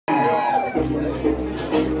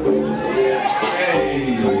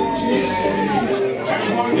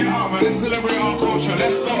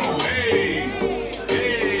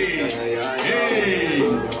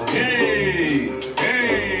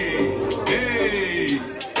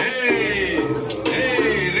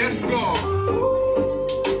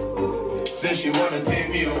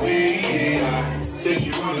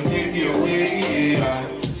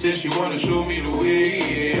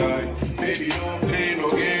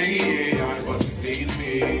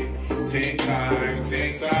Take time,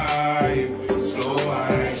 slow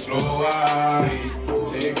wine, slow wine.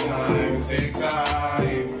 Take time,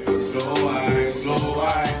 slow wine, slow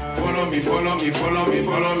wine. Follow me, follow me, follow me,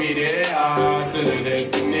 follow me there to the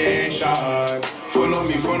destination. Follow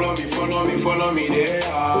me, follow me, follow me, follow me there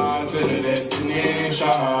to the destination.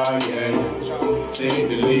 Yeah, take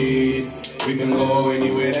the lead. We can go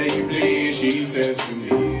anywhere that you please. She says to me,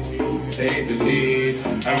 take the lead.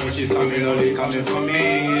 And when she's coming, only coming for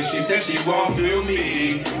me. She said she won't feel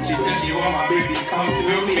me. She said she want my babies come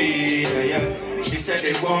feel me. Yeah, yeah. She said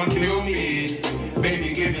they won't kill me.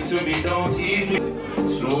 Baby, give it to me, don't tease me.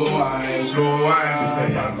 Slow wine, slow wine. We say,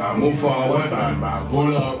 bang, bang, move forward, bang, bang,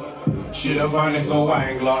 pull up. She the finest, so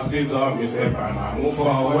wine glasses up. We say, bang, bang, move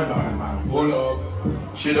forward, bang, bang, pull up.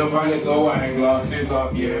 She the finest, so wine glasses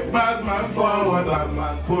up. Yeah, bad man forward, bad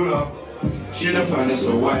man pull up. She the finest,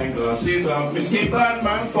 so wine glasses up. We see bad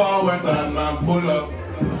man forward, bad man pull up.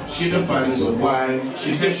 She the finest of wine.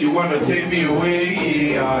 She said she wanna take me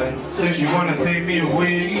away. I said she wanna take me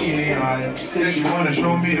away. I said she wanna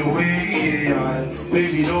show me the way.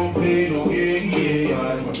 Baby, don't play no game.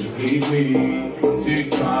 Want to please me.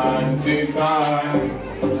 Take time,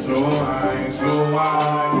 slow wine, slow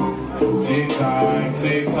wine. Take time,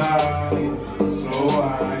 slow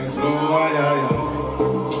wine, slow wine.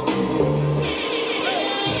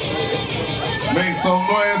 Make some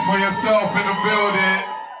noise for yourself in the building.